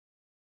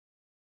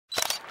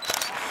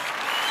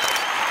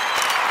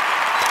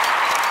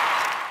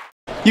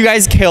You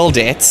guys killed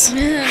it.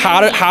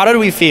 How did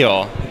we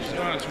feel?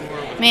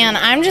 Man,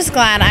 I'm just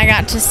glad I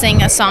got to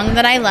sing a song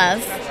that I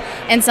love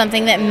and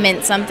something that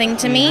meant something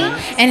to me.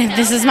 And if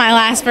this is my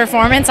last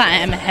performance, I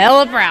am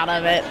hella proud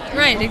of it.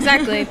 Right,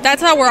 exactly.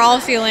 That's how we're all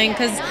feeling,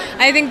 because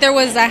I think there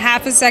was a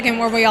half a second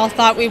where we all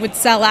thought we would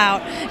sell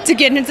out to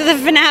get into the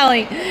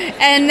finale.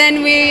 And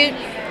then we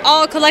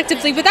all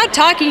collectively, without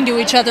talking to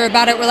each other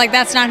about it, we're like,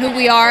 that's not who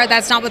we are,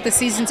 that's not what the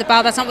season's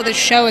about, that's not what the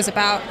show is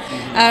about.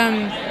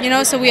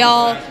 So we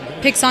all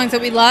picked songs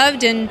that we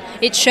loved, and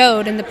it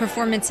showed in the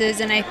performances,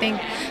 and I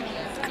think,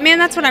 man,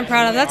 that's what I'm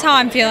proud of. That's how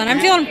I'm feeling. I'm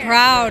feeling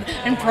proud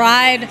and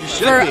pride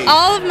for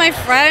all of my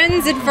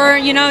friends and for,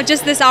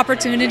 just this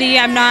opportunity.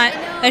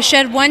 I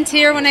shed one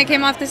tear when I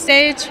came off the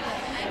stage,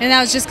 and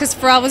that was just because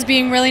Pharrell was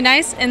being really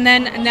nice, and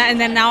then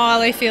now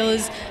all I feel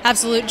is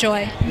absolute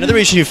joy. Another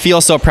reason you feel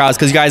so proud is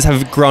because you guys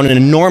have grown an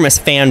enormous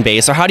fan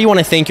base. So how do you want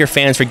to thank your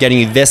fans for getting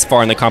you this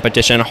far in the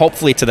competition, and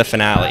hopefully to the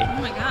finale?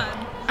 Oh my God.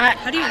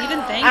 How do you even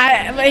thank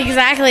them?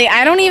 Exactly.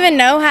 I don't even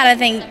know how to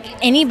thank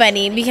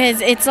anybody,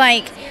 because it's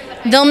like,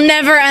 they'll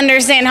never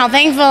understand how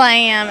thankful I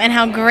am and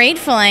how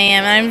grateful I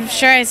am. And I'm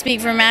sure I speak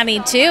for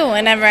Madi too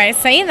whenever I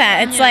say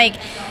that. It's like,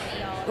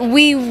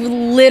 we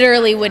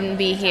literally wouldn't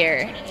be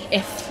here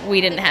if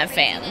we didn't have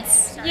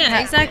fans. Yeah,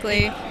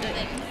 exactly.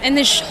 And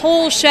this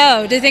whole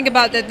show, to think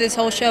about that this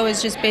whole show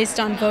is just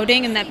based on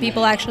voting, and that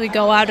people actually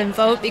go out and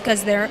vote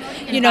because they're,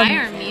 buy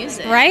our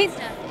music. Right?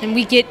 And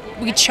we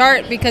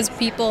chart because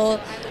people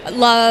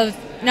love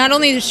not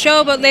only the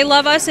show, but they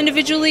love us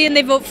individually and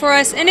they vote for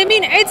us. And I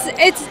mean,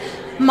 it's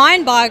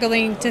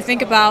mind-boggling to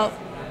think about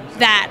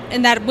that,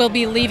 and that we'll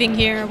be leaving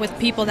here with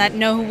people that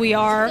know who we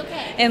are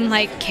and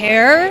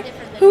care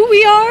who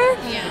we are.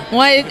 Yeah.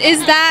 What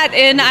is that?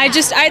 And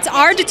it's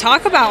hard to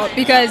talk about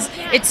because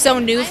it's so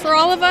new for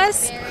all of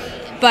us.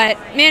 But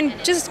man,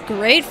 just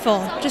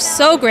grateful, just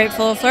so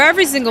grateful for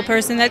every single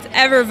person that's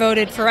ever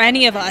voted for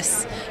any of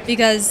us,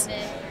 because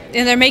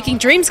they're making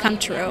dreams come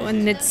true,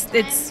 and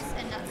it's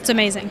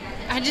amazing.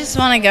 I just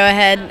want to go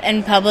ahead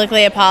and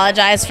publicly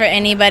apologize for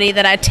anybody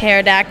that I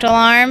pterodactyl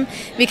arm,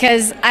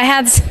 because I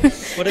had.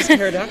 What does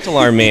pterodactyl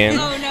arm mean?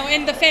 Oh no,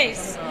 in the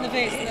face.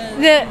 Because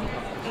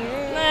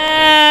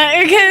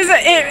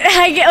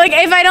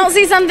if I don't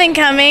see something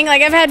coming,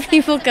 I've had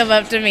people come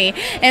up to me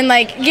and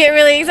get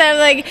really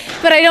excited,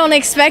 but I don't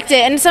expect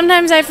it, and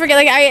sometimes I forget.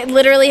 I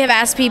literally have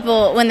asked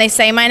people when they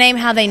say my name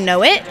how they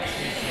know it,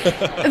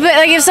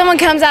 but if someone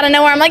comes out of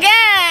nowhere, I'm like,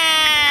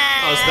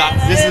 Oh,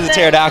 so this is a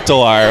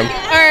pterodactyl arm.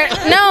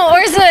 Or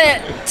is it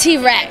a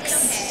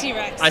T-Rex?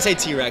 T-Rex. I say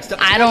T-Rex.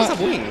 I don't have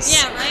wings.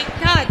 Yeah, right.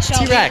 God,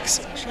 Shelby. T-Rex.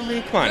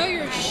 Shelby, come on. No,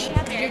 you're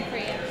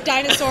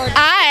dinosaur.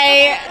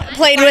 I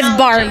played with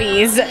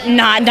Barbies,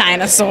 not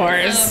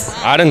dinosaurs.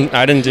 I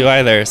didn't do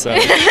either. So. All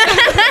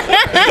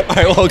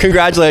right. Well,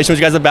 congratulations.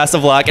 You guys the best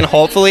of luck, and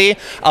hopefully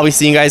I'll be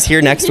seeing you guys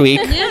here next week.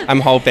 Yeah.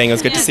 I'm hoping. It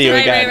was good to see you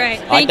again. Right.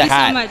 I like Thank the you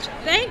hat. so much.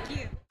 Thank